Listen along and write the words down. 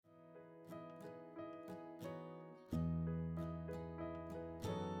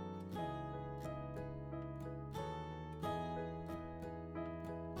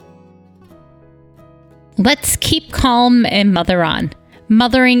Let's keep calm and mother on.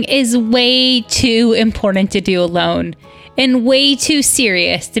 Mothering is way too important to do alone and way too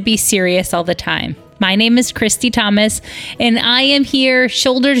serious to be serious all the time. My name is Christy Thomas, and I am here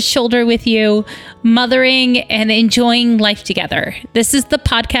shoulder to shoulder with you, mothering and enjoying life together. This is the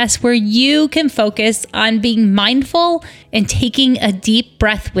podcast where you can focus on being mindful and taking a deep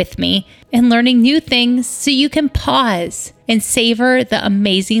breath with me and learning new things so you can pause and savor the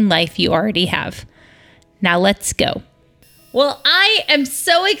amazing life you already have. Now let's go. Well, I am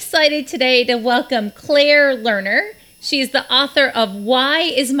so excited today to welcome Claire Lerner. She's the author of Why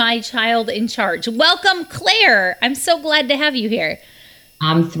Is My Child in Charge? Welcome, Claire. I'm so glad to have you here.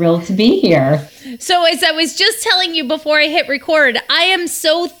 I'm thrilled to be here. So as I was just telling you before I hit record, I am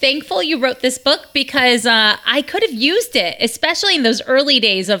so thankful you wrote this book because I could have used it, especially in those early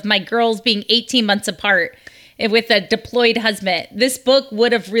days of my girls being 18 months apart with a deployed husband. This book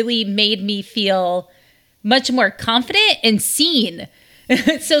would have really made me feel much more confident and seen.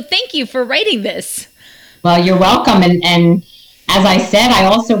 So thank you for writing this. Well, you're welcome. And as I said, I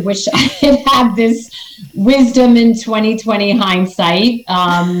also wish I had had this wisdom in 2020 hindsight.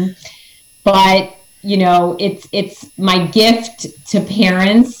 But, you know, it's my gift to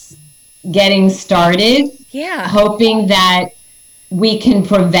parents getting started. Yeah. Hoping that we can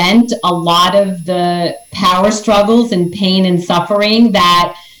prevent a lot of the power struggles and pain and suffering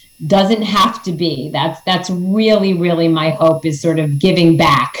that doesn't have to be. That's really, really my hope, is sort of giving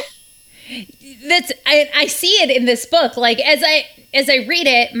back. I see it in this book. Like as I read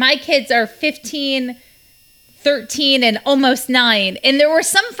it, my kids are 15, 13, and almost 9. And there were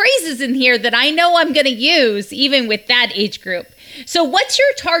some phrases in here that I know I'm going to use even with that age group. So what's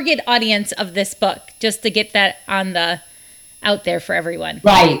your target audience of this book? Just to get that out there for everyone.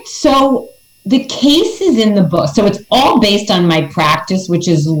 Right. So the cases in the book, so it's all based on my practice, which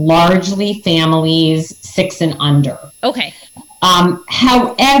is largely families 6 and under. Okay.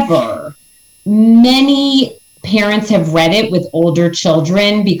 However, many parents have read it with older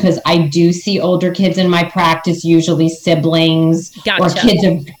children, because I do see older kids in my practice, usually siblings. Gotcha.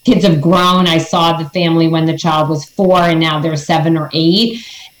 Or kids have grown. I saw the family when the child was 4 and now they're 7 or 8.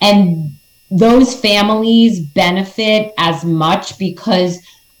 And those families benefit as much because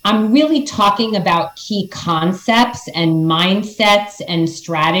I'm really talking about key concepts and mindsets and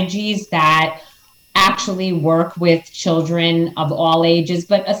strategies that actually work with children of all ages,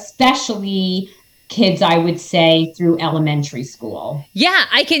 but especially kids, I would say, through elementary school. Yeah,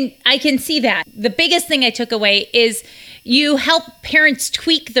 I can see that. The biggest thing I took away is you help parents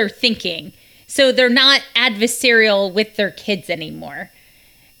tweak their thinking so they're not adversarial with their kids anymore.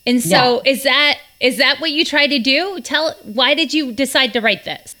 And so is that what you try to do? Why did you decide to write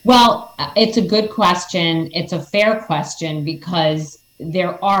this? Well, it's a good question. It's a fair question, because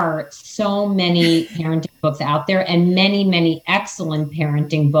there are so many parenting books out there and many, many excellent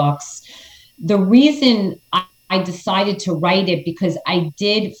parenting books. The reason I decided to write it, because I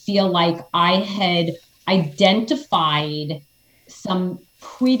did feel like I had identified some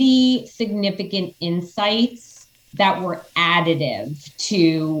pretty significant insights that were additive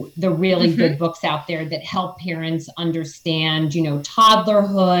to the really good books out there that help parents understand, you know,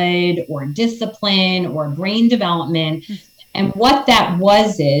 toddlerhood or discipline or brain development. And what that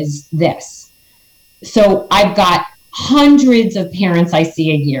is this. So I've got hundreds of parents I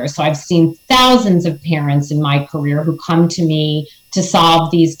see a year. So I've seen thousands of parents in my career who come to me to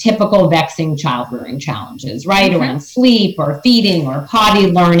solve these typical vexing child rearing challenges, right? Around sleep or feeding or potty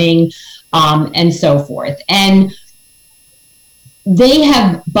learning, and so forth. And they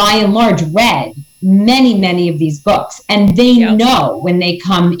have, by and large, read many, many of these books. And they know when they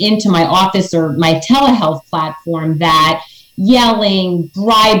come into my office or my telehealth platform that yelling,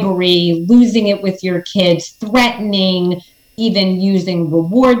 bribery, losing it with your kids, threatening, even using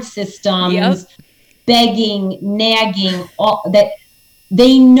reward systems, begging, nagging, all that,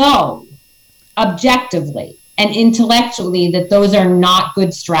 they know objectively and intellectually that those are not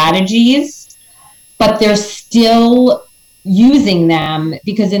good strategies, but they're still using them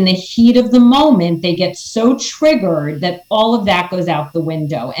because in the heat of the moment, they get so triggered that all of that goes out the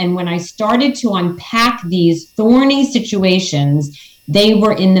window. And when I started to unpack these thorny situations they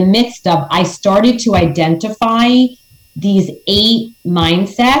were in the midst of, I started to identify these 8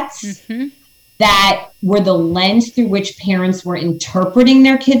 mindsets that were the lens through which parents were interpreting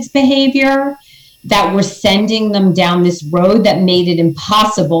their kids' behavior, that were sending them down this road that made it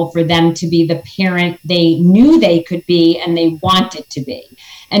impossible for them to be the parent they knew they could be and they wanted to be.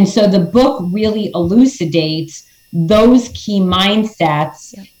 And so the book really elucidates those key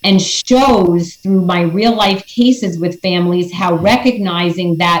mindsets and shows through my real life cases with families how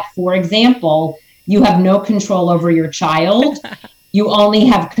recognizing that, for example, you have no control over your child. You only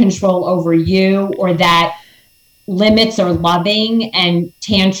have control over you, or that limits are loving and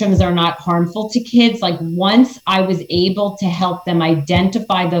tantrums are not harmful to kids. Like, once I was able to help them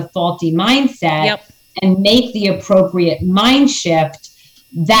identify the faulty mindset and make the appropriate mind shift,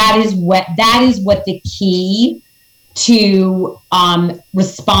 that is what the key to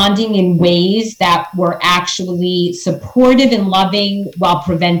responding in ways that were actually supportive and loving while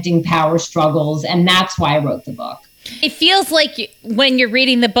preventing power struggles. And that's why I wrote the book. It feels like when you're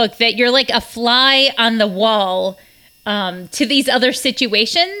reading the book that you're like a fly on the wall to these other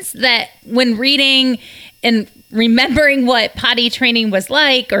situations, that when reading and remembering what potty training was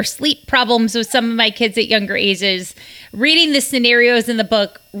like, or sleep problems with some of my kids at younger ages, reading the scenarios in the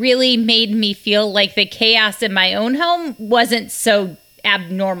book really made me feel like the chaos in my own home wasn't so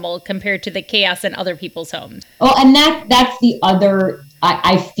abnormal compared to the chaos in other people's homes. Oh, and that's the other,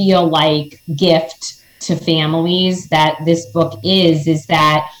 I feel like, gift to families that this book is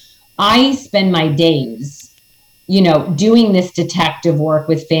that I spend my days, doing this detective work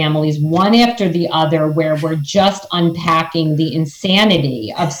with families, one after the other, where we're just unpacking the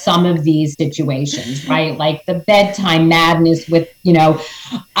insanity of some of these situations, right? Like the bedtime madness with,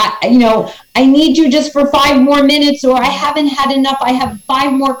 I need you just for 5 more minutes, or I haven't had enough. I have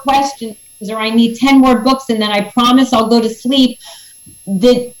 5 more questions, or I need 10 more books, and then I promise I'll go to sleep.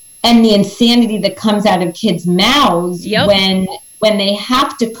 And the insanity that comes out of kids' mouths when they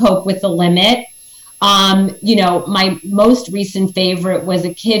have to cope with the limit. My most recent favorite was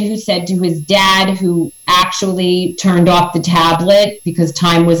a kid who said to his dad, who actually turned off the tablet because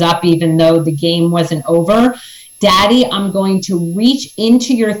time was up, even though the game wasn't over, "Daddy, I'm going to reach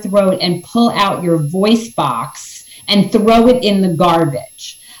into your throat and pull out your voice box and throw it in the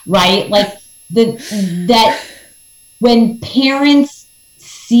garbage," right? Like that when parents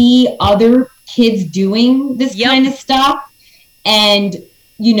see other kids doing this kind of stuff and,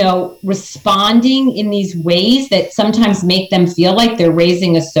 responding in these ways that sometimes make them feel like they're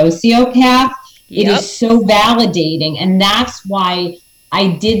raising a sociopath, it is so validating. And that's why I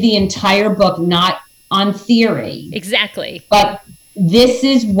did the entire book, not on theory. Exactly. But this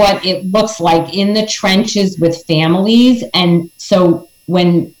is what it looks like in the trenches with families. And so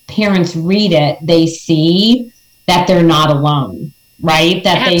when parents read it, they see that they're not alone. Right?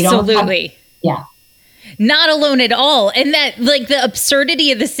 That Absolutely. They don't have, not alone at all. And that, like, the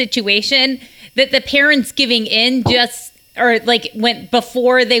absurdity of the situation, that the parents giving in went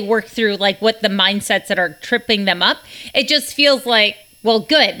before they work through like what the mindsets that are tripping them up, it just feels like, well,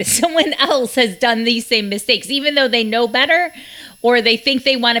 good. Someone else has done these same mistakes, even though they know better or they think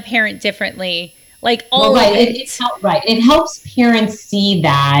they want to parent differently. Like all of it. It helps parents see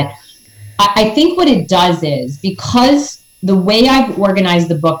that. I think what it does is, because the way I've organized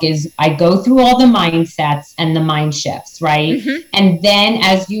the book is I go through all the mindsets and the mind shifts, right? Mm-hmm. And then,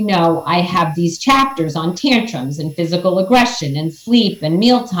 as you know, I have these chapters on tantrums and physical aggression and sleep and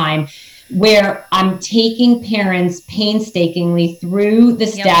mealtime, where I'm taking parents painstakingly through the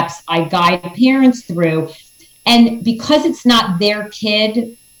steps I guide parents through. And because it's not their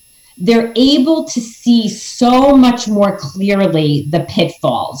kid, they're able to see so much more clearly the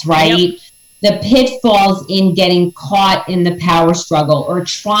pitfalls, right? Yep. The pitfalls in getting caught in the power struggle or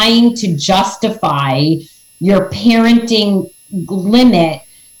trying to justify your parenting limit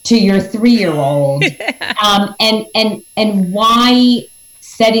to your 3-year-old, and why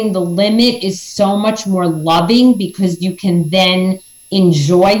setting the limit is so much more loving, because you can then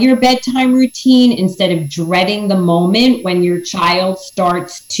enjoy your bedtime routine instead of dreading the moment when your child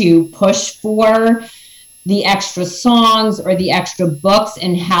starts to push for the extra songs or the extra books,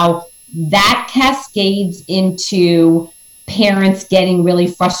 and how that cascades into parents getting really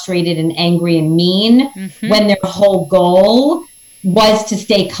frustrated and angry and mean when their whole goal was to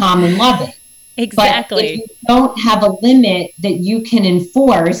stay calm and loving. Exactly. But if you don't have a limit that you can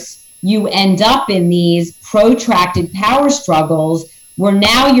enforce, you end up in these protracted power struggles where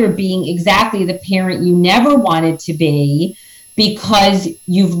now you're being exactly the parent you never wanted to be because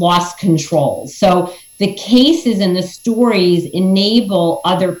you've lost control. So the cases and the stories enable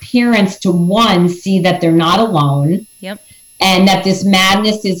other parents to, one, see that they're not alone. Yep. And that this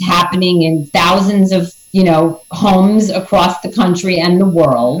madness is happening in thousands of, homes across the country and the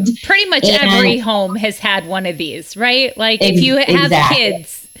world. Pretty much every home has had one of these, right? Like if you have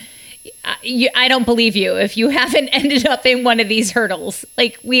kids, I don't believe you if you haven't ended up in one of these hurdles.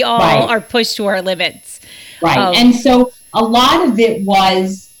 Like we all are pushed to our limits. Right. And so a lot of it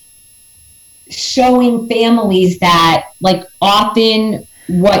was showing families that, like, often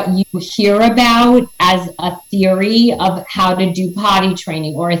what you hear about as a theory of how to do potty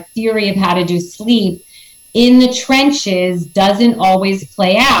training or a theory of how to do sleep in the trenches doesn't always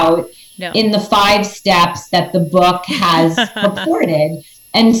play out in the 5 steps that the book has purported.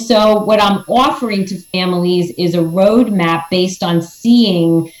 And so what I'm offering to families is a roadmap based on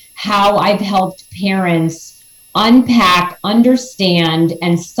seeing how I've helped parents unpack, understand,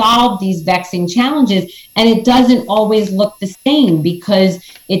 and solve these vexing challenges. And it doesn't always look the same because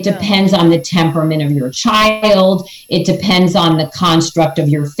it depends on the temperament of your child. It depends on the construct of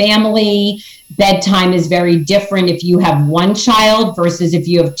your family. Bedtime is very different if you have one child versus if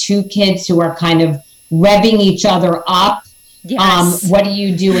you have 2 kids who are kind of revving each other up. Yes. What do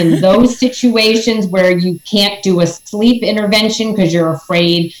you do in those situations where you can't do a sleep intervention because you're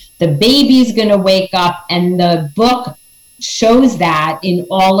afraid the baby's going to wake up? And the book shows that in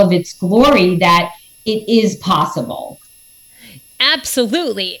all of its glory, that it is possible.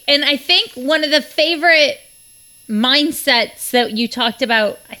 Absolutely. And I think one of the favorite mindsets that you talked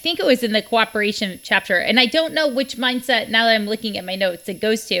about, I think it was in the cooperation chapter, and I don't know which mindset, now that I'm looking at my notes, it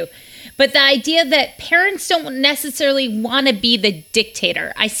goes to, but the idea that parents don't necessarily want to be the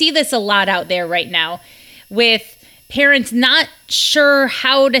dictator. I see this a lot out there right now with parents not sure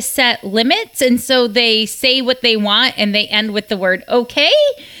how to set limits, and so they say what they want and they end with the word okay.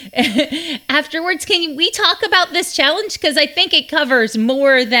 Afterwards, can we talk about this challenge? Because I think it covers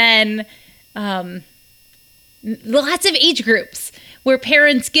more than lots of age groups where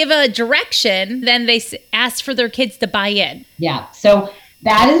parents give a direction, then they ask for their kids to buy in. Yeah. So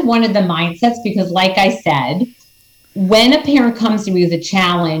that is one of the mindsets, because like I said, when a parent comes to me with a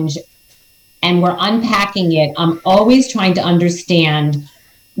challenge and we're unpacking it, I'm always trying to understand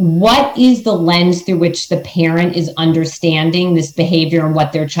what is the lens through which the parent is understanding this behavior and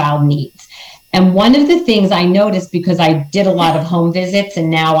what their child needs. And one of the things I noticed, because I did a lot of home visits and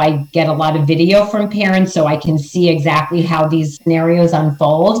now I get a lot of video from parents so I can see exactly how these scenarios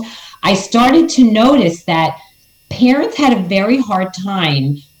unfold, I started to notice that parents had a very hard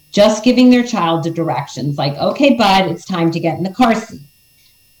time just giving their child the directions like, okay, bud, it's time to get in the car seat.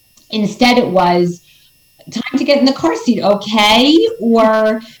 Instead, it was time to get in the car seat, okay?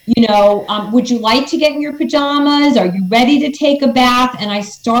 Or, would you like to get in your pajamas? Are you ready to take a bath? And I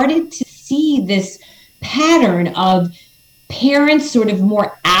started to see this pattern of parents sort of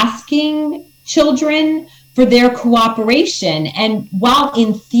more asking children for their cooperation. And while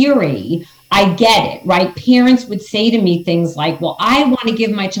in theory, I get it, right? Parents would say to me things like, well, I want to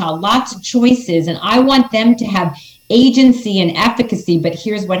give my child lots of choices and I want them to have agency and efficacy, but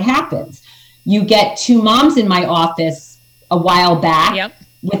here's what happens. You get 2 moms in my office a while back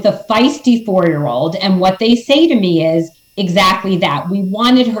with a feisty 4-year-old, and what they say to me is exactly that. We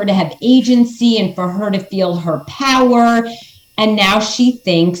wanted her to have agency and for her to feel her power, and now she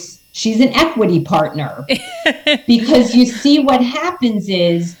thinks she's an equity partner. Because you see what happens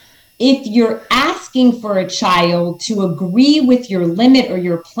is, if you're asking for a child to agree with your limit or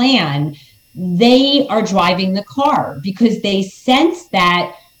your plan, they are driving the car because they sense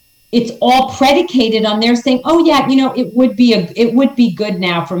that it's all predicated on their saying, oh yeah, it would be good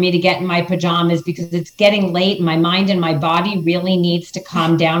now for me to get in my pajamas because it's getting late and my mind and my body really needs to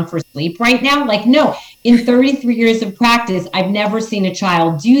calm down for sleep right now. Like, no, in 33 years of practice, I've never seen a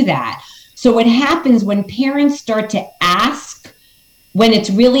child do that. So what happens when parents start to ask when it's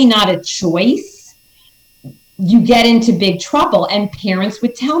really not a choice, you get into big trouble. And parents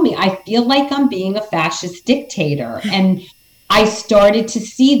would tell me, I feel like I'm being a fascist dictator. And I started to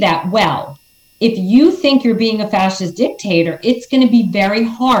see that, well, if you think you're being a fascist dictator, it's going to be very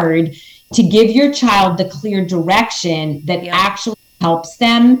hard to give your child the clear direction that actually helps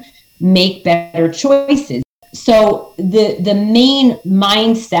them make better choices. So the main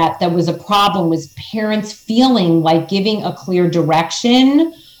mindset that was a problem was parents feeling like giving a clear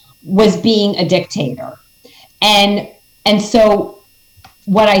direction was being a dictator. And so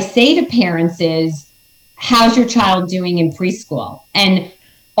what I say to parents is, how's your child doing in preschool? And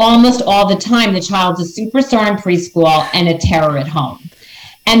almost all the time, the child's a superstar in preschool and a terror at home.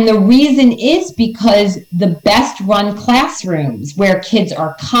 And the reason is because the best run classrooms where kids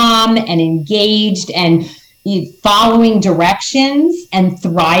are calm and engaged and following directions and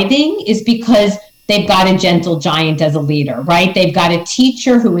thriving is because they've got a gentle giant as a leader, right? They've got a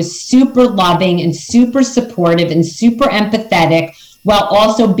teacher who is super loving and super supportive and super empathetic, while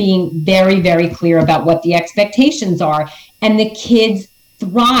also being very, very clear about what the expectations are. And the kids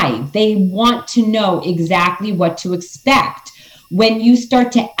thrive. They want to know exactly what to expect. When you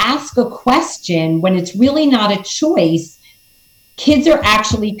start to ask a question, when it's really not a choice, kids are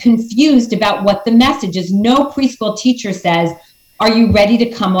actually confused about what the message is. No preschool teacher says, are you ready to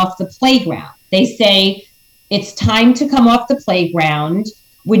come off the playground? They say, it's time to come off the playground.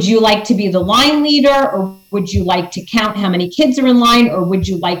 Would you like to be the line leader, or would you like to count how many kids are in line, or would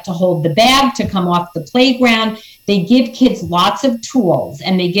you like to hold the bag to come off the playground? They give kids lots of tools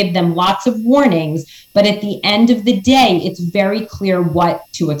and they give them lots of warnings, but at the end of the day, it's very clear what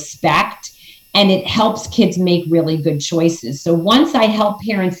to expect, and it helps kids make really good choices. So once I help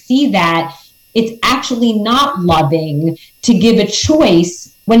parents see that, it's actually not loving to give a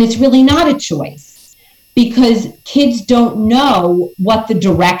choice when it's really not a choice, because kids don't know what the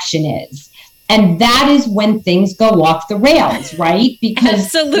direction is. And that is when things go off the rails, right? Because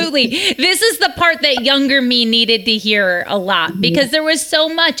absolutely. This is the part that younger me needed to hear a lot, because there was so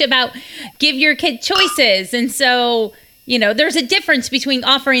much about give your kid choices. And so, you know, there's a difference between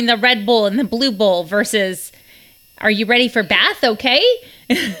offering the Red Bull and the Blue Bull versus, are you ready for bath? Okay.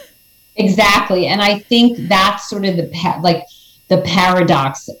 Exactly. And I think that's sort of the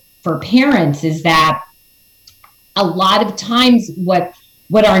paradox for parents, is that a lot of times what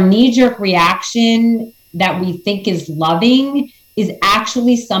our knee-jerk reaction that we think is loving is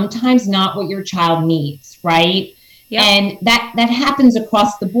actually sometimes not what your child needs, right? Yep. And that happens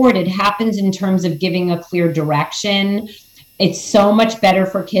across the board. It happens in terms of giving a clear direction. It's so much better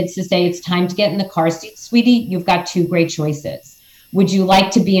for kids to say, it's time to get in the car seat, sweetie. You've got two great choices. Would you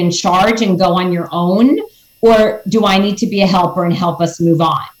like to be in charge and go on your own? Or do I need to be a helper and help us move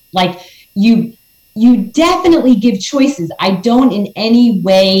on? Like, you definitely give choices. I don't in any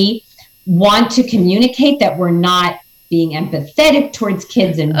way want to communicate that we're not being empathetic towards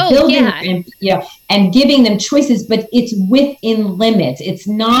kids and building and giving them choices, but it's within limits. It's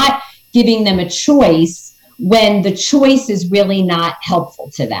not giving them a choice when the choice is really not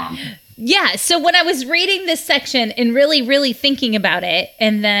helpful to them. Yeah. So when I was reading this section and really, really thinking about it,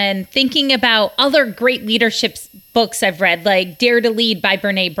 and then thinking about other great leadership books I've read, like Dare to Lead by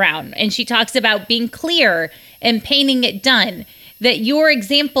Brene Brown, and she talks about being clear and painting it done, that your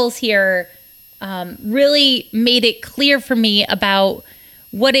examples here really made it clear for me about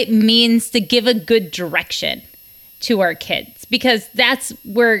what it means to give a good direction to our kids, because that's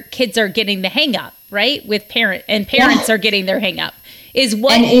where kids are getting the hang up, right? With parents are getting their hang up. Is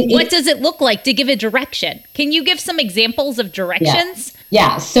what does it look like to give a direction? Can you give some examples of directions?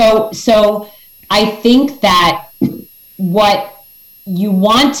 Yeah. So I think that what you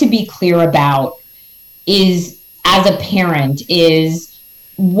want to be clear about is, as a parent, is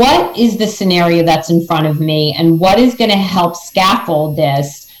what is the scenario that's in front of me, and what is going to help scaffold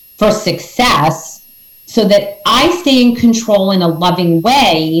this for success, so that I stay in control in a loving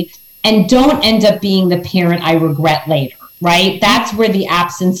way and don't end up being the parent I regret later. Right? That's where the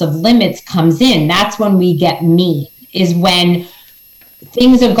absence of limits comes in. That's when we get mean, is when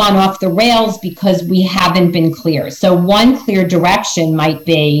things have gone off the rails because we haven't been clear. So one clear direction might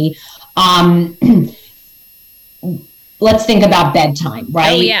be, let's think about bedtime,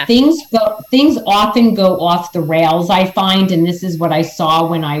 right? Oh, yeah. Things often go off the rails, I find, and this is what I saw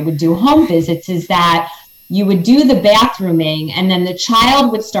when I would do home visits, is that you would do the bathrooming, and then the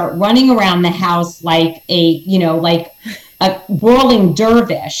child would start running around the house like a whirling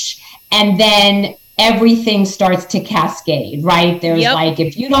dervish, and then everything starts to cascade, right? There's like,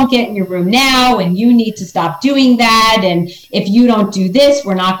 if you don't get in your room now, and you need to stop doing that, and if you don't do this,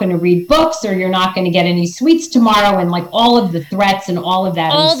 we're not going to read books, or you're not going to get any sweets tomorrow, and like all of the threats and all of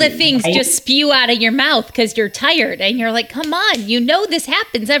that. All the things just spew out of your mouth because you're tired, and you're like, come on, you know this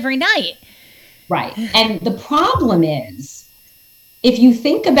happens every night. Right. And the problem is, if you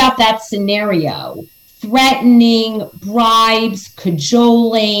think about that scenario, threatening, bribes,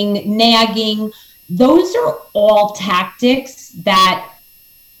 cajoling, nagging, those are all tactics that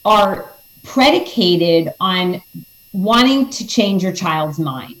are predicated on wanting to change your child's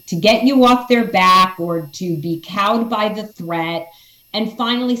mind, to get you off their back, or to be cowed by the threat, and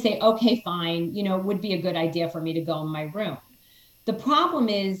finally say, okay, fine, it would be a good idea for me to go in my room. The problem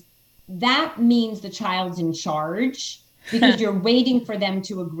is, that means the child's in charge, because you're waiting for them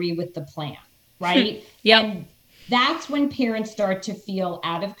to agree with the plan, right? Yep. And that's when parents start to feel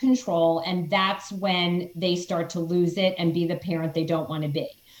out of control, and that's when they start to lose it and be the parent they don't want to be.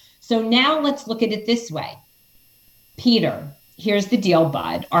 So now let's look at it this way. Peter, here's the deal,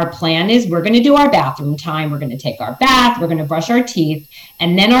 bud. Our plan is, we're going to do our bathroom time. We're going to take our bath. We're going to brush our teeth.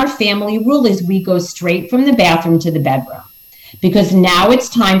 And then our family rule is we go straight from the bathroom to the bedroom, because now it's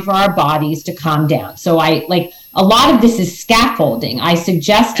time for our bodies to calm down. So a lot of this is scaffolding. I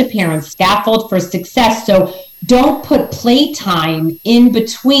suggest to parents, scaffold for success. So don't put playtime in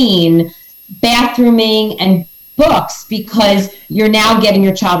between bathrooming and books, because you're now getting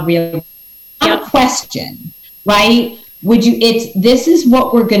your child real. Not a question, right? this is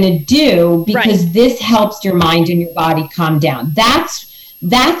what we're going to do because this helps your mind and your body calm down.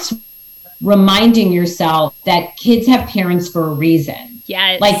 That's reminding yourself that kids have parents for a reason.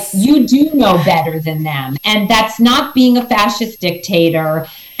 Yes. Like, you do know better than them. And that's not being a fascist dictator.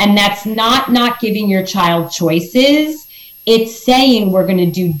 And that's not giving your child choices. It's saying we're going to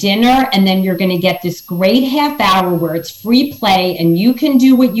do dinner and then you're going to get this great half hour where it's free play and you can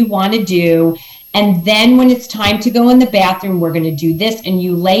do what you want to do. And then when it's time to go in the bathroom, we're going to do this. And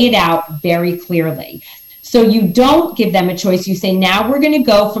you lay it out very clearly. So you don't give them a choice. You say, now we're going to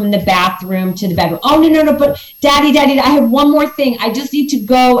go from the bathroom to the bedroom. Oh, no. But daddy, I have one more thing. I just need to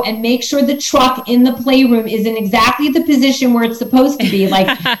go and make sure the truck in the playroom is in exactly the position where it's supposed to be.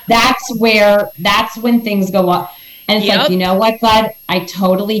 Like, that's when things go up. And it's like, you know what, bud? I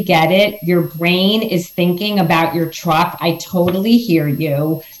totally get it. Your brain is thinking about your truck. I totally hear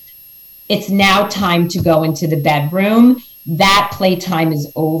you. It's now time to go into the bedroom. That playtime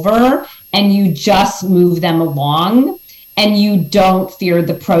is over. And you just move them along and you don't fear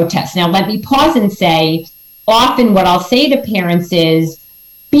the protest. Now, let me pause and say, often what I'll say to parents is,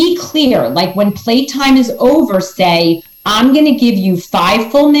 be clear. Like, when playtime is over, say, I'm going to give you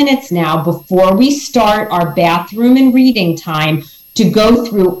 5 full minutes now before we start our bathroom and reading time to go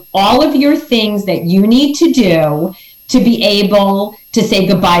through all of your things that you need to do to be able to say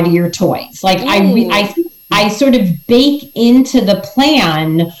goodbye to your toys. Like, I sort of bake into the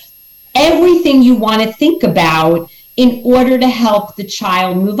plan everything you want to think about in order to help the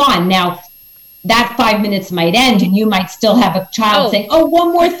child move on. Now, that 5 minutes might end and you might still have a child saying, oh,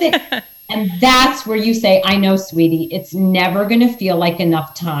 one more thing. And that's where you say, I know, sweetie, it's never going to feel like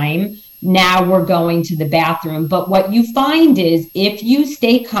enough time. Now we're going to the bathroom. But what you find is, if you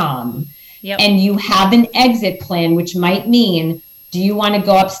stay calm and you have an exit plan, which might mean, do you want to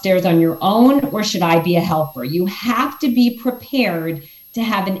go upstairs on your own or should I be a helper? You have to be prepared to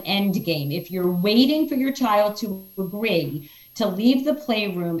have an end game. If you're waiting for your child to agree to leave the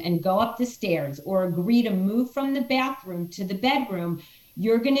playroom and go up the stairs or agree to move from the bathroom to the bedroom,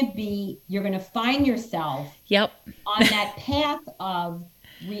 you're going to find yourself on that path of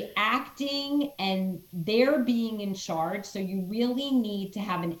reacting and they're being in charge. So you really need to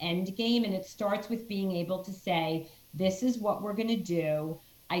have an end game. And it starts with being able to say, this is what we're going to do.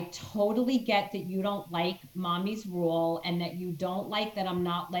 I totally get that you don't like mommy's rule and that you don't like that I'm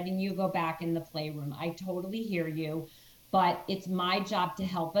not letting you go back in the playroom. I totally hear you, but it's my job to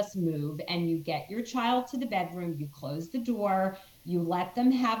help us move. And you get your child to the bedroom, you close the door, you let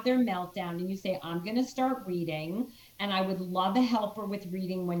them have their meltdown, and you say, I'm going to start reading, and I would love a helper with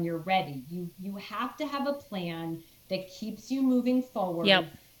reading when you're ready. You have to have a plan that keeps you moving forward,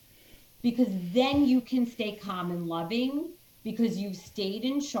 because then you can stay calm and loving, because you've stayed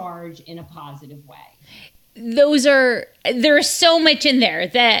in charge in a positive way. There's so much in there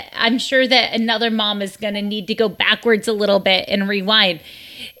that I'm sure that another mom is going to need to go backwards a little bit and rewind.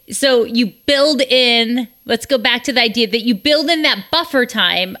 So you build in, let's go back to the idea that you build in that buffer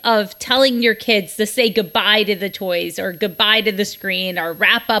time of telling your kids to say goodbye to the toys or goodbye to the screen or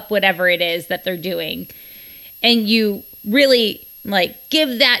wrap up whatever it is that they're doing. And you really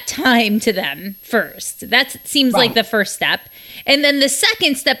give that time to them first. That seems like the first step. And then the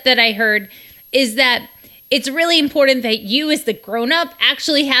second step that I heard is that it's really important that you as the grown-up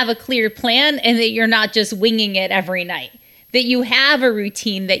actually have a clear plan and that you're not just winging it every night. That you have a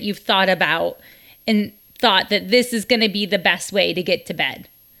routine that you've thought about and thought that this is going to be the best way to get to bed.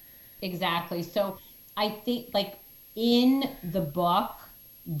 Exactly. So I think in the book,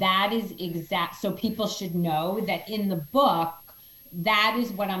 that is exact. So people should know that in the book, that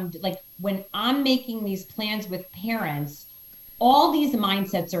is what I'm when I'm making these plans with parents, all these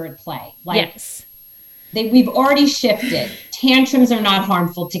mindsets are at play. We've already shifted. Tantrums are not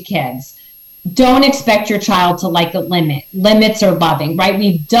harmful to kids. Don't expect your child to like a limit. Limits are loving, right?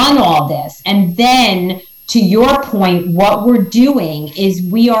 We've done all this. And then to your point, what we're doing is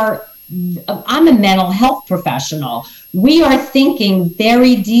I'm a mental health professional. We are thinking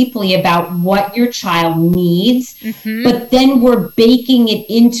very deeply about what your child needs, but then we're baking it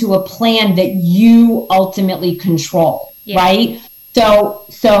into a plan that you ultimately control, right?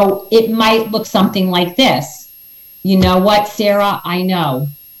 So it might look something like this. You know what, Sarah? I know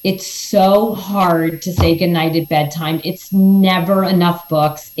it's so hard to say goodnight at bedtime. It's never enough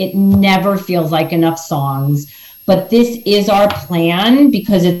books. It never feels like enough songs. But this is our plan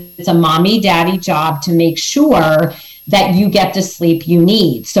because it's a mommy daddy job to make sure that you get the sleep you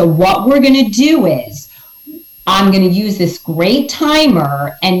need. So what we're going to do is I'm going to use this great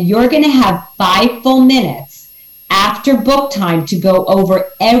timer and you're going to have 5 full minutes after book time to go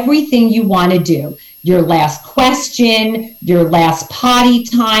over everything you want to do. your last question, your last potty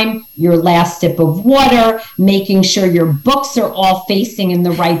time, your last sip of water, making sure your books are all facing in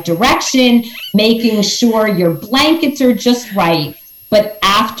the right direction, making sure your blankets are just right. But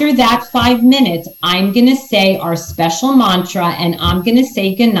after that 5 minutes, I'm going to say our special mantra and I'm going to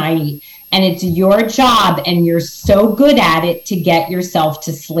say goodnight. And it's your job, and you're so good at it, to get yourself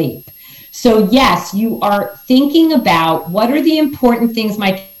to sleep. So yes, you are thinking about what are the important things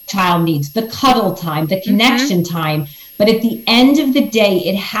my child needs, the cuddle time, the connection time. But at the end of the day,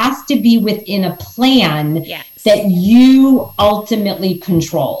 it has to be within a plan that you ultimately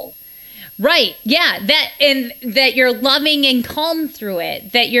control. Right. Yeah. That you're loving and calm through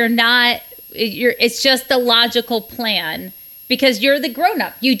it, that it's just a logical plan because you're the grown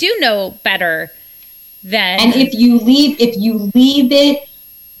up. You do know better than. And if you leave it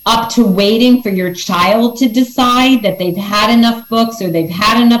up to waiting for your child to decide that they've had enough books or they've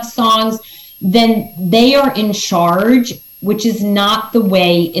had enough songs, then they are in charge, which is not the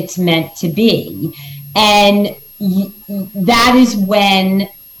way it's meant to be. And that is when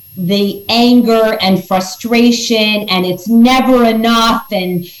the anger and frustration and it's never enough,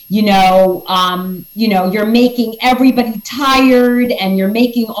 and you're making everybody tired and you're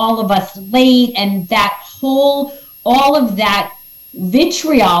making all of us late, and all of that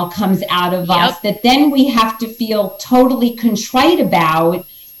vitriol comes out of us that then we have to feel totally contrite about,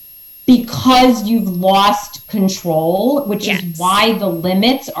 because you've lost control, which is why the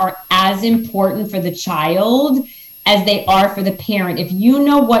limits are as important for the child as they are for the parent. If you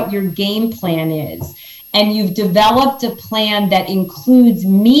know what your game plan is, and you've developed a plan that includes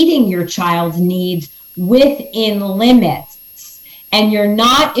meeting your child's needs within limits, and you're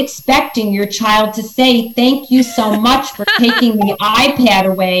not expecting your child to say, thank you so much for taking the iPad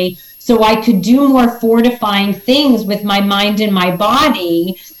away so I could do more fortifying things with my mind and my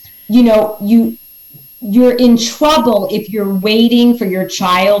body, you're in trouble if you're waiting for your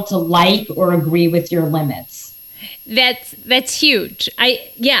child to like or agree with your limits. That's huge.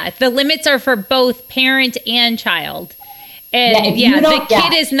 The limits are for both parent and child. And the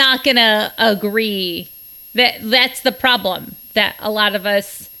kid is not going to agree. That's the problem that a lot of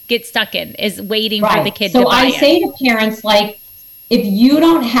us get stuck in, is waiting for the kid to buy it. So I say to parents, if you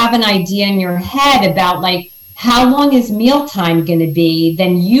don't have an idea in your head about how long is mealtime going to be,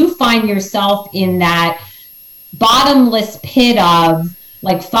 then you find yourself in that bottomless pit of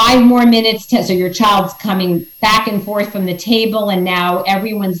 5 more minutes. So your child's coming back and forth from the table, and now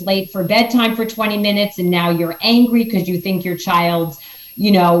everyone's late for bedtime for 20 minutes. And now you're angry because you think your child's,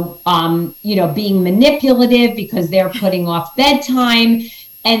 being manipulative because they're putting off bedtime.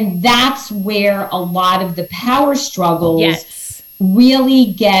 And that's where a lot of the power struggles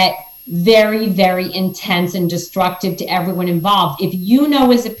really get very, very intense and destructive to everyone involved. If you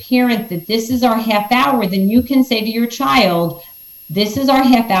know as a parent that this is our half hour, then you can say to your child, this is our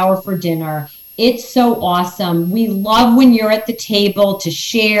half hour for dinner. It's so awesome. We love when you're at the table to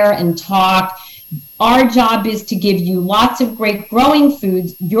share and talk. Our job is to give you lots of great growing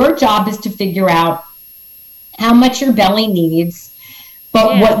foods. Your job is to figure out how much your belly needs.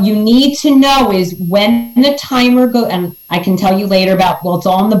 But what you need to know is when the timer goes, and I can tell you later about, it's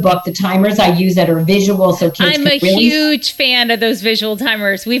all in the book, the timers I use that are visual. So kids I'm a huge fan of those visual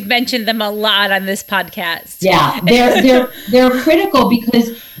timers. We've mentioned them a lot on this podcast. Yeah, they're critical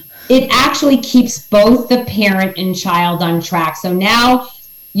because it actually keeps both the parent and child on track. So now,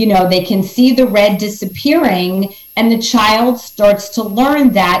 they can see the red disappearing, and the child starts to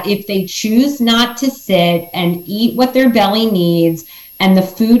learn that if they choose not to sit and eat what their belly needs, and the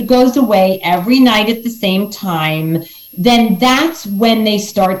food goes away every night at the same time, then that's when they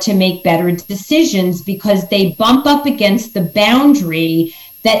start to make better decisions, because they bump up against the boundary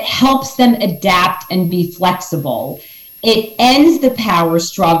that helps them adapt and be flexible. It ends the power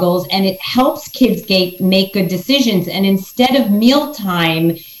struggles, and it helps kids make good decisions. And instead of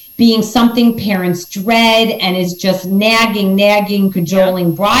mealtime being something parents dread and is just nagging,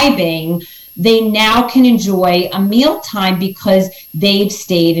 cajoling, bribing, they now can enjoy a mealtime because they've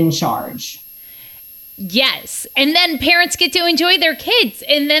stayed in charge. Yes. And then parents get to enjoy their kids,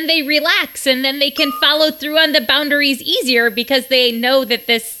 and then they relax, and then they can follow through on the boundaries easier because they know that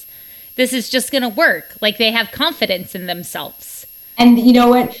this is just going to work. They have confidence in themselves. And you know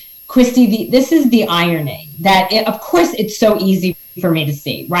what, Christy, this is the irony that of course it's so easy for me to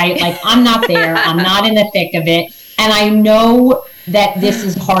see, right? I'm not there, I'm not in the thick of it. And I know that this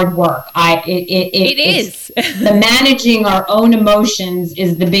is hard work. It is. The managing our own emotions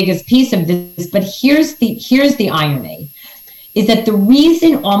is the biggest piece of this. But here's the irony, is that the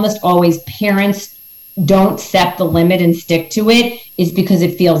reason almost always parents don't set the limit and stick to it is because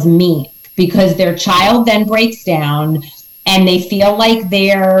it feels mean. because their child then breaks down and they feel like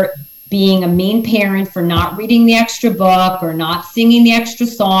they're being a mean parent for not reading the extra book or not singing the extra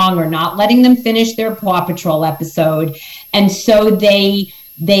song or not letting them finish their Paw Patrol episode. And so they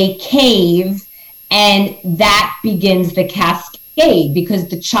cave, and that begins the cascade because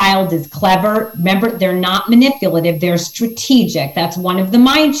the child is clever. Remember, they're not manipulative, they're strategic. That's one of the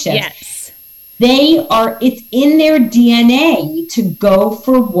mind shifts. Yes. It's in their DNA to go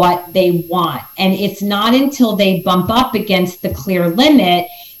for what they want. And it's not until they bump up against the clear limit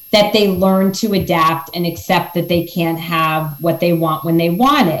that they learn to adapt and accept that they can't have what they want when they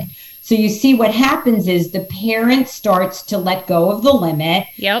want it. So you see what happens is the parent starts to let go of the limit.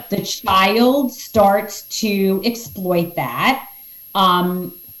 Yep. The child starts to exploit that,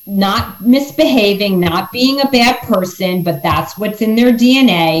 not misbehaving, not being a bad person, but that's what's in their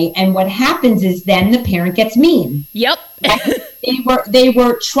DNA. And what happens is then the parent gets mean. Yep. They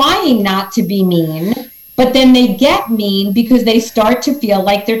were trying not to be mean, but then they get mean because they start to feel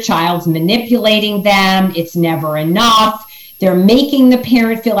like their child's manipulating them. It's never enough. They're making the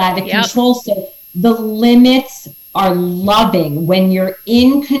parent feel out of control. So the limits are loving. When you're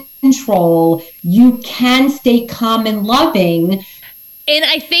in control, you can stay calm and loving. And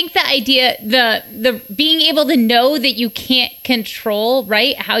I think the idea, the being able to know that you can't control,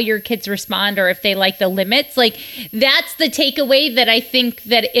 right, how your kids respond or if they like the limits, like that's the takeaway that I think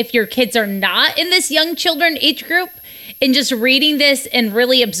that if your kids are not in this young children age group and just reading this and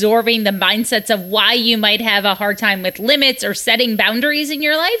really absorbing the mindsets of why you might have a hard time with limits or setting boundaries in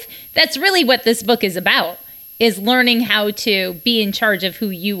your life, that's really what this book is about, is learning how to be in charge of who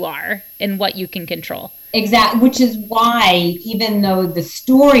you are and what you can control. Exactly, which is why, even though the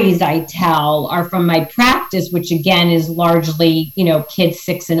stories I tell are from my practice, which again is largely, kids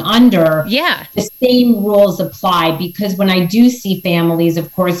 6 and under, the same rules apply. Because when I do see families,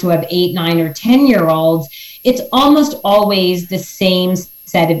 of course, who have 8, 9, or 10-year-olds, it's almost always the same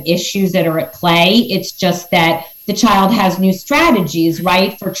set of issues that are at play. It's just that the child has new strategies,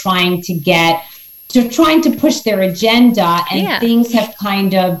 right, for trying to push their agenda, and things have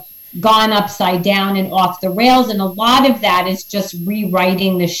kind of gone upside down and off the rails. And a lot of that is just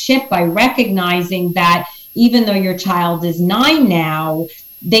rewriting the ship by recognizing that even though your child is 9 now,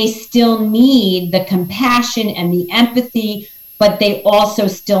 they still need the compassion and the empathy, but they also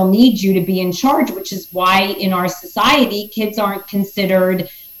still need you to be in charge, which is why in our society, kids aren't considered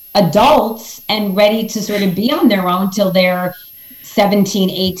adults and ready to sort of be on their own till they're 17,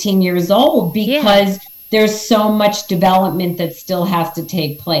 18 years old, because there's so much development that still has to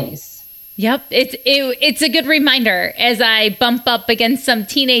take place. Yep. It's a good reminder as I bump up against some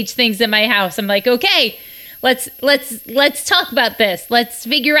teenage things in my house. I'm like, okay, let's talk about this. Let's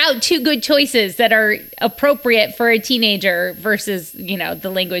figure out 2 good choices that are appropriate for a teenager versus, the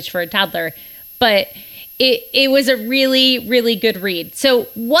language for a toddler. But it was a really, really good read. So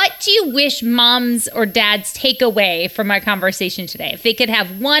what do you wish moms or dads take away from our conversation today? If they could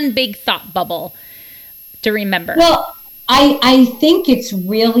have one big thought bubble to remember? Well, I think it's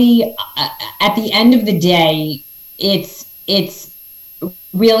really, at the end of the day, it's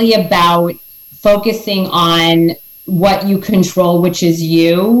really about focusing on what you control, which is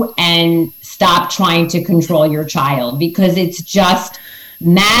you, and stop trying to control your child, because it's just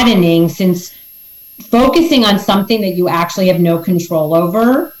maddening, since focusing on something that you actually have no control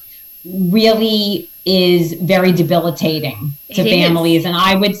over really is very debilitating to families. And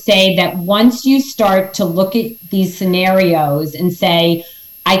I would say that once you start to look at these scenarios and say,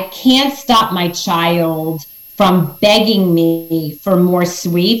 I can't stop my child from begging me for more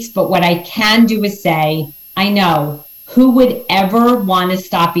sweets, but what I can do is say, I know, who would ever want to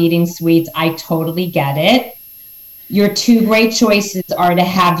stop eating sweets? I totally get it. Your 2 great choices are to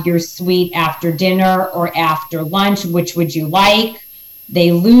have your sweet after dinner or after lunch. Which would you like?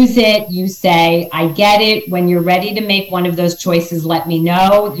 They lose it. You say, I get it. When you're ready to make one of those choices, let me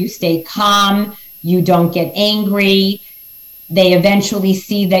know. You stay calm. You don't get angry. They eventually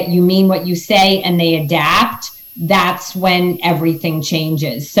see that you mean what you say and they adapt. That's when everything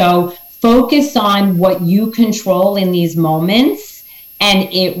changes. So focus on what you control in these moments, and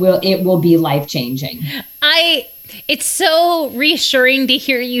it will be life-changing. It's so reassuring to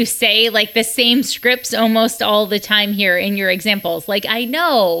hear you say like the same scripts almost all the time here in your examples. Like, I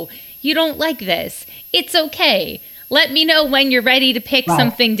know you don't like this. It's okay. Let me know when you're ready to pick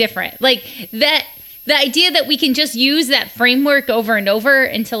something different. Like that, the idea that we can just use that framework over and over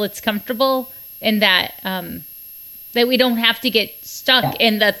until it's comfortable, and that, that we don't have to get stuck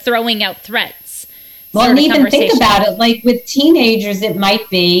in the throwing out threats. Well, and even think about it, like with teenagers, it might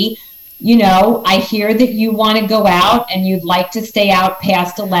be, I hear that you want to go out and you'd like to stay out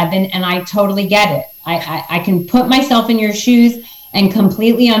past 11, and I totally get it. I can put myself in your shoes and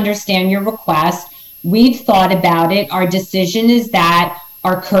completely understand your request. We've thought about it. Our decision is that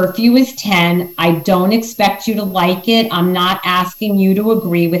our curfew is 10. I don't expect you to like it. I'm not asking you to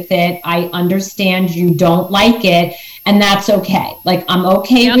agree with it. I understand you don't like it, and that's okay. Like, I'm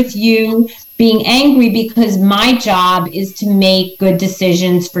okay with you being angry, because my job is to make good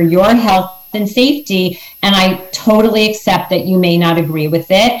decisions for your health and safety, and I totally accept that you may not agree with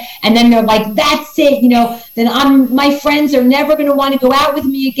it. And then they're like, that's it, then my friends are never going to want to go out with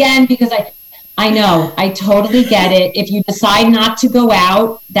me again, because I know, I totally get it. If you decide not to go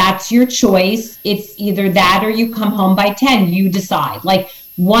out, that's your choice. It's either that or you come home by 10. You decide. Like,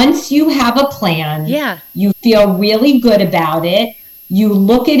 once you have a plan, you feel really good about it. You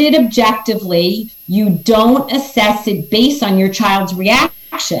look at it objectively. You don't assess it based on your child's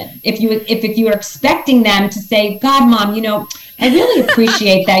reaction. If you are expecting them to say, God, Mom, I really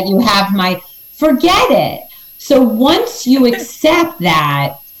appreciate that you have forget it. So once you accept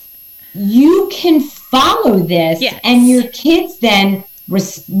that, you can follow this, and your kids then,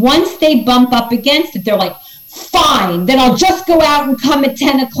 once they bump up against it, they're like, fine, then I'll just go out and come at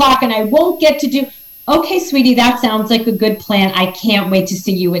 10 o'clock and I won't get to do. Okay, sweetie, that sounds like a good plan. I can't wait to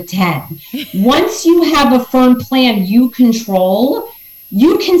see you at 10. Once you have a firm plan you control,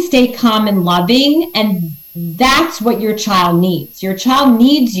 you can stay calm and loving, and that's what your child needs. Your child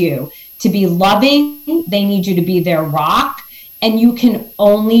needs you to be loving. They need you to be their rock. And you can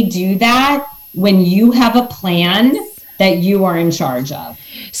only do that when you have a plan that you are in charge of.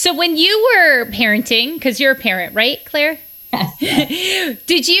 So when you were parenting, because you're a parent, right, Claire? Yes.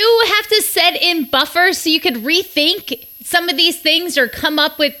 Did you have to set in buffers so you could rethink some of these things, or come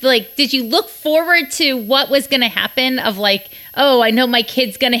up with, did you look forward to what was going to happen of oh, I know my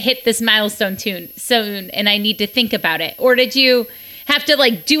kid's going to hit this milestone soon and I need to think about it? Or did you have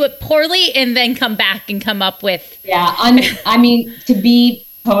to do it poorly and then come back and come up with? Yeah. I mean, to be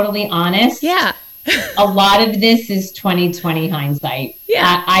totally honest. Yeah. A lot of this is 2020 hindsight.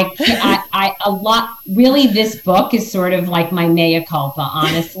 Yeah. Really, this book is sort of like my mea culpa,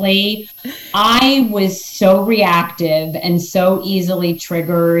 honestly. I was so reactive and so easily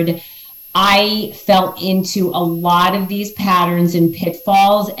triggered. I fell into a lot of these patterns and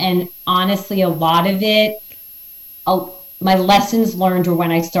pitfalls. And honestly, a lot of it, my lessons learned were when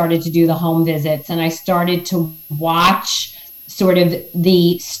I started to do the home visits, and I started to watch sort of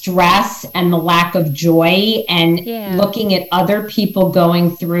the stress and the lack of joy, and looking at other people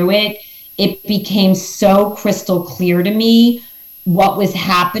going through it. It became so crystal clear to me what was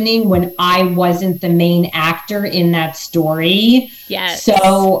happening when I wasn't the main actor in that story. Yes.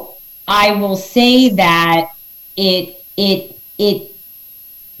 So I will say that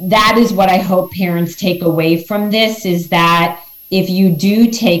that is what I hope parents take away from this, is that if you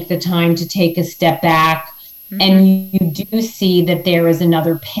do take the time to take a step back, and you do see that there is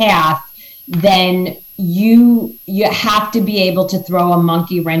another path, then you have to be able to throw a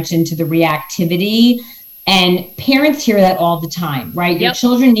monkey wrench into the reactivity. And parents hear that all the time, right? Your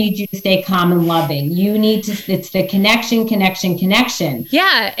children need you to stay calm and loving. You need to, it's the connection.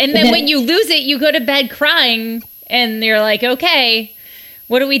 Yeah. And then when you lose it, you go to bed crying and you're like, okay,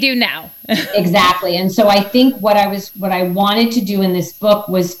 what do we do now? Exactly. And so I think what I wanted to do in this book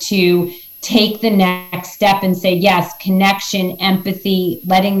was to take the next step and say, yes, connection, empathy,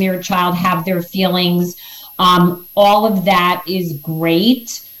 letting their child have their feelings. All of that is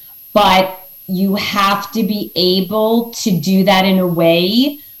great, but you have to be able to do that in a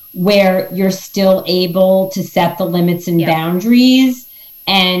way where you're still able to set the limits and boundaries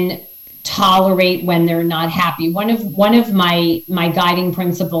and tolerate when they're not happy. One of my guiding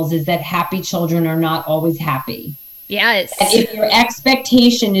principles is that happy children are not always happy. Yes. And if your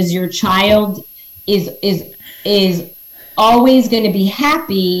expectation is your child is always going to be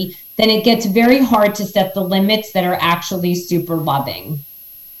happy, then it gets very hard to set the limits that are actually super loving.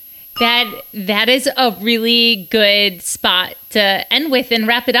 That is a really good spot to end with and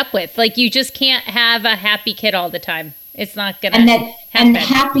wrap it up with. You just can't have a happy kid all the time. It's not going to happen. And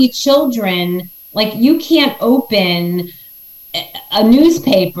happy children, you can't open a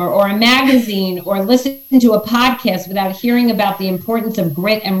newspaper or a magazine or listen to a podcast without hearing about the importance of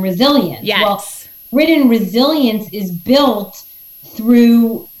grit and resilience. Yes. Well, grit and resilience is built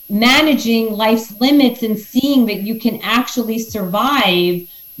through managing life's limits and seeing that you can actually survive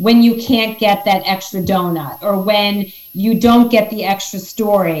when you can't get that extra donut, or when you don't get the extra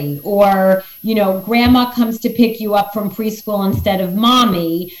story, or, grandma comes to pick you up from preschool instead of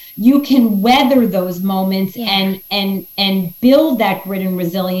mommy. You can weather those moments and build that grit and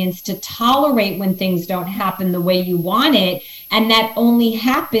resilience to tolerate when things don't happen the way you want it. And that only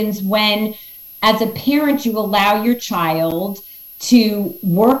happens when, as a parent, you allow your child to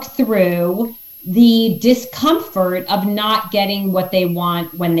work through the discomfort of not getting what they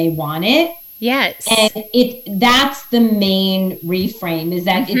want when they want it. Yes. And that's the main reframe, is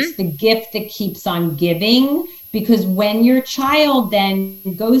that it's the gift that keeps on giving. Because when your child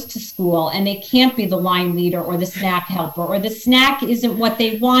then goes to school and they can't be the line leader or the snack helper, or the snack isn't what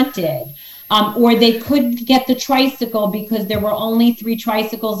they wanted, or they couldn't get the tricycle because there were only 3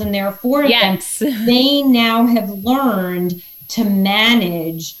 tricycles and there are 4 of them, they now have learned to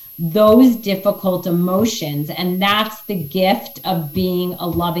manage those difficult emotions. And that's the gift of being a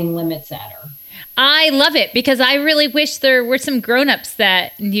loving limit setter. I love it, because I really wish there were some grown-ups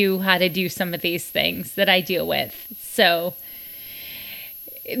that knew how to do some of these things that I deal with. So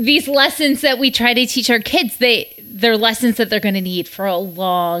these lessons that we try to teach our kids, they're lessons that they're going to need for a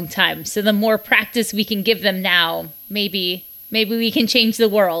long time. So the more practice we can give them now, maybe we can change the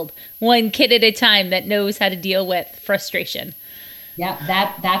world one kid at a time that knows how to deal with frustration. Yeah,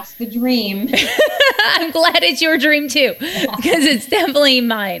 that's the dream. I'm glad it's your dream too, because it's definitely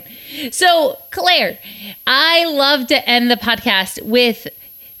mine. So, Claire, I love to end the podcast with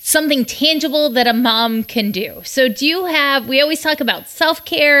something tangible that a mom can do. So we always talk about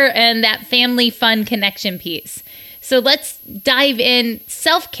self-care and that family fun connection piece. So let's dive in.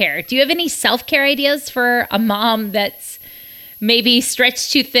 Self-care. Do you have any self-care ideas for a mom that's maybe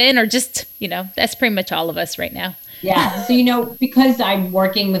stretched too thin, or just, that's pretty much all of us right now? Yeah. So, because I'm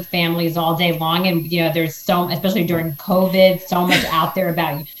working with families all day long, and, there's especially during COVID, so much out there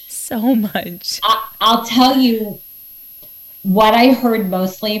about you. So much. I'll tell you what I heard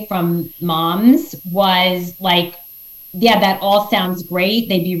mostly from moms was like, yeah, that all sounds great.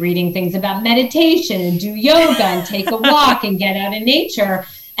 They'd be reading things about meditation and do yoga and take a walk and get out in nature.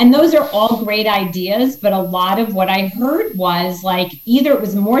 And those are all great ideas. But a lot of what I heard was like, either it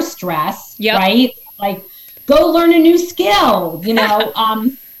was more stress, right? Like, go learn a new skill,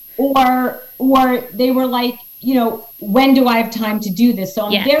 or they were like, when do I have time to do this? So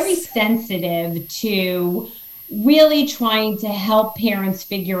I'm very sensitive to really trying to help parents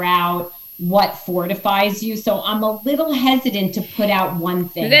figure out what fortifies you. So I'm a little hesitant to put out one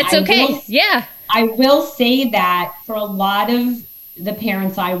thing. That's okay. I will say that for a lot of the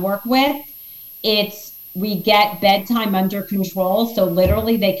parents I work with, we get bedtime under control. So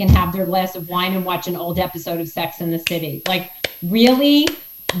literally they can have their glass of wine and watch an old episode of Sex and the City. Like, really,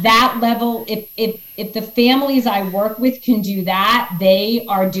 that level, if the families I work with can do that, they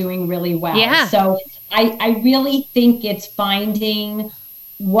are doing really well. Yeah. So I really think it's finding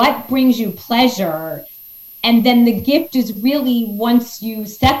what brings you pleasure. And then the gift is really, once you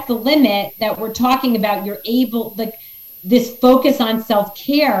set the limit that we're talking about, you're able, this focus on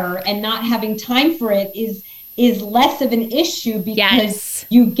self-care and not having time for it is less of an issue, because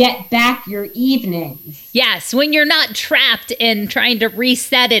you get back your evenings. Yes, when you're not trapped in trying to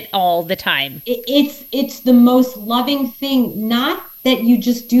reset it all the time. It's the most loving thing, not that you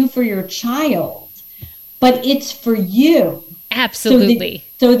just do for your child, but it's for you. Absolutely.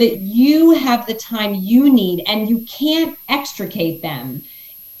 So that you have the time you need, and you can't extricate them.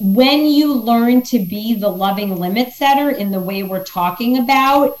 When you learn to be the loving limit setter in the way we're talking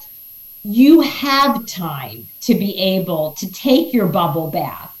about, you have time to be able to take your bubble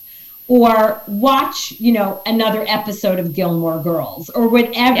bath or watch, another episode of Gilmore Girls, or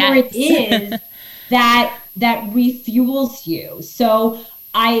whatever it is that refuels you. So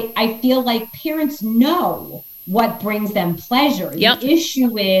I feel like parents know what brings them pleasure. The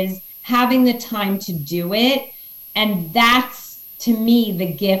issue is having the time to do it. And that's, to me, the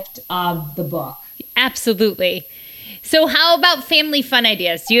gift of the book. Absolutely. So how about family fun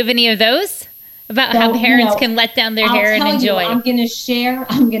ideas? Do you have any of those about how parents can let down their hair and enjoy? I'm going to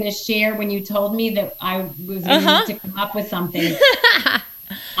share when you told me that I was going to come up with something.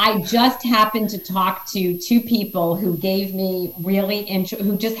 I just happened to talk to 2 people who gave me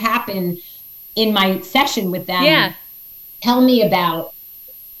who just happened in my session with them. Tell me about,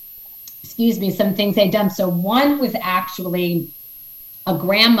 some things they'd done. So one was actually a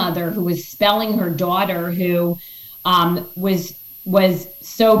grandmother who was spelling her daughter, who was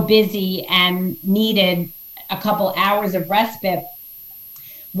so busy and needed a couple hours of respite.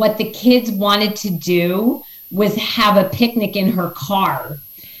 What the kids wanted to do was have a picnic in her car.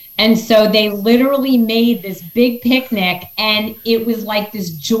 And so they literally made this big picnic, and it was like this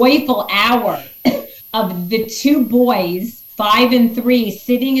joyful hour of the two boys, 5 and 3,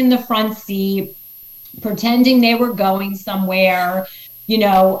 sitting in the front seat, pretending they were going somewhere,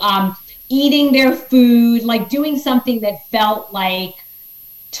 eating their food, like doing something that felt like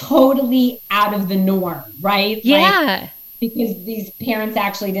totally out of the norm, right? Yeah. Because these parents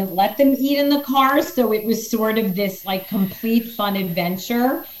actually didn't let them eat in the car. So it was sort of this like complete fun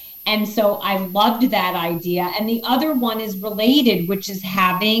adventure. And so I loved that idea. And the other one is related, which is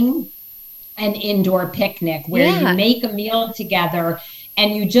having an indoor picnic where you make a meal together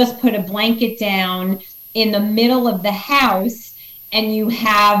and you just put a blanket down in the middle of the house and you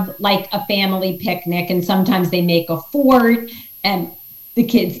have like a family picnic. And sometimes they make a fort and the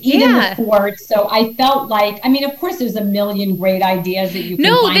kids eat in the fort. So I felt like, of course, there's a million great ideas that you can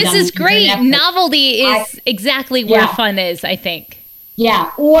find. No, this is great. Novelty is exactly where fun is, I think.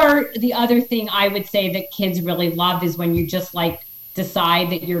 Yeah. Or the other thing I would say that kids really love is when you just like decide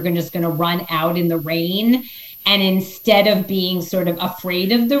that you're just going to run out in the rain. And instead of being sort of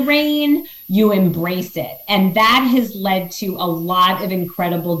afraid of the rain, you embrace it. And that has led to a lot of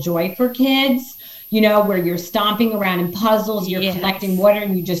incredible joy for kids. Where you're stomping around in puzzles, you're collecting water,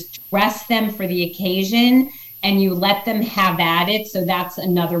 and you just dress them for the occasion and you let them have at it. So that's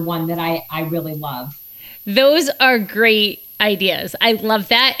another one that I really love. Those are great ideas. I love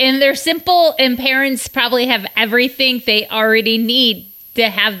that. And they're simple, and parents probably have everything they already need to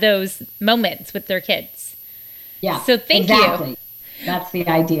have those moments with their kids. Yeah. So thank you. That's the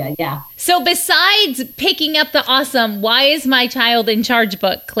idea. Yeah. So besides picking up the awesome Why Is My Child in Charge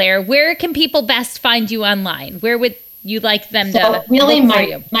book, Claire, where can people best find you online? Where would you like them to really look for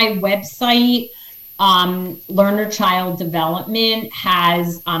you? My website, Learner Child Development,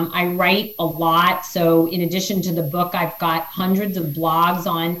 has, I write a lot. So in addition to the book, I've got hundreds of blogs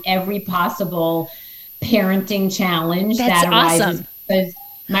on every possible parenting challenge that arises. Awesome. Because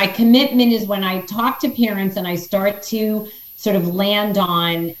my commitment is when I talk to parents and I start to sort of land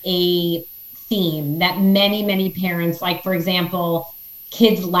on a theme that many, many parents, like, for example,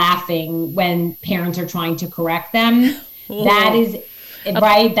 kids laughing when parents are trying to correct them. Ooh. That is,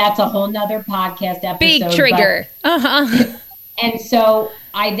 right? That's a whole nother podcast episode. Big trigger. And so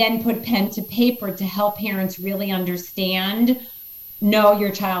I then put pen to paper to help parents really understand, no,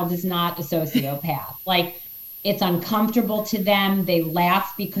 your child is not a sociopath. Like, it's uncomfortable to them. They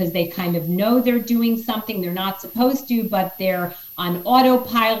laugh because they kind of know they're doing something they're not supposed to, but they're on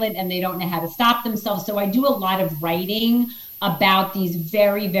autopilot and they don't know how to stop themselves. So I do a lot of writing about these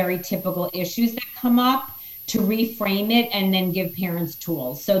very, very typical issues that come up to reframe it and then give parents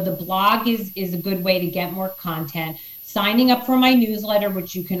tools. So the blog is a good way to get more content. Signing up for my newsletter,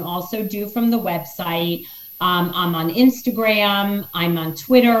 which you can also do from the website. I'm on Instagram. I'm on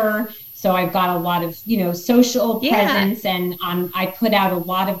Twitter. So I've got a lot of, social presence, and I put out a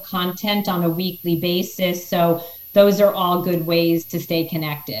lot of content on a weekly basis. So those are all good ways to stay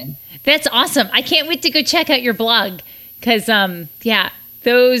connected. That's awesome. I can't wait to go check out your blog because,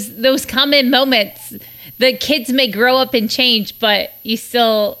 those common moments, the kids may grow up and change, but you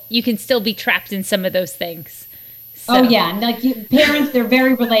can still be trapped in some of those things. So. Oh, yeah. And like parents, they're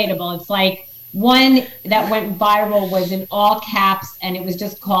very relatable. It's like, one that went viral was in all caps, and it was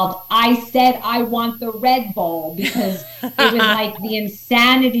just called, I Said I Want the Red Bowl, because it was like the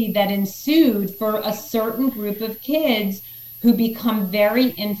insanity that ensued for a certain group of kids who become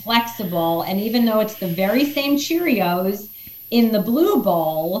very inflexible. And even though it's the very same Cheerios in the blue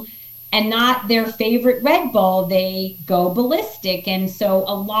bowl and not their favorite red bowl, they go ballistic. And so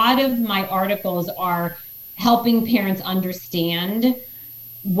a lot of my articles are helping parents understand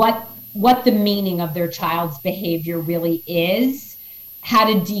what the meaning of their child's behavior really is, how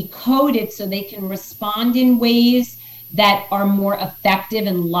to decode it so they can respond in ways that are more effective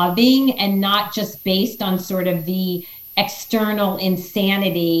and loving and not just based on sort of the external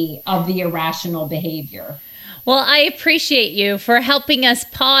insanity of the irrational behavior. Well, I appreciate you for helping us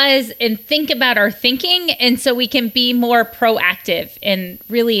pause and think about our thinking, and so we can be more proactive and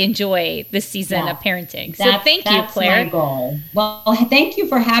really enjoy the season of parenting. So thank you, Claire. That's my goal. Well, thank you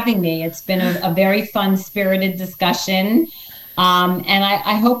for having me. It's been a very fun, spirited discussion, and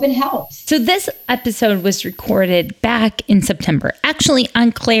I hope it helps. So this episode was recorded back in September, actually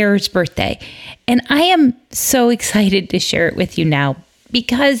on Claire's birthday, and I am so excited to share it with you now.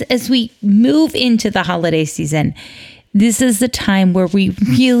 Because as we move into the holiday season, this is the time where we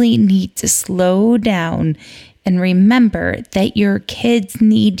really need to slow down and remember that your kids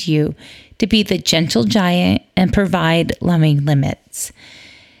need you to be the gentle giant and provide loving limits.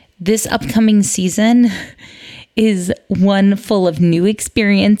 This upcoming season is one full of new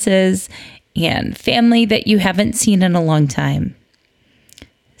experiences and family that you haven't seen in a long time.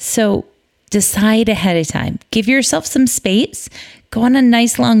 So decide ahead of time. Give yourself some space. Go on a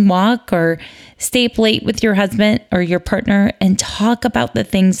nice long walk or stay up late with your husband or your partner and talk about the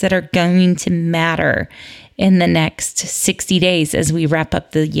things that are going to matter in the next 60 days as we wrap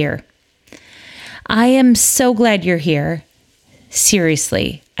up the year. I am so glad you're here.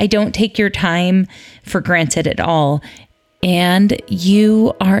 Seriously, I don't take your time for granted at all. And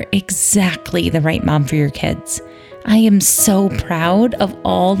you are exactly the right mom for your kids. I am so proud of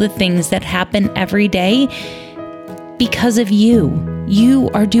all the things that happen every day because of you. You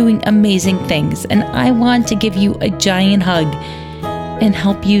are doing amazing things, and I want to give you a giant hug and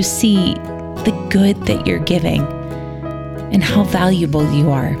help you see the good that you're giving and how valuable you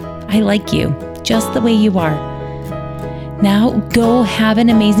are. I like you just the way you are. Now go have an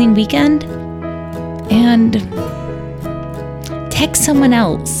amazing weekend and text someone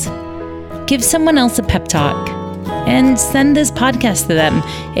else. Give someone else a pep talk and send this podcast to them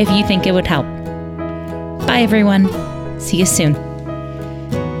if you think it would help. Bye, everyone. See you soon.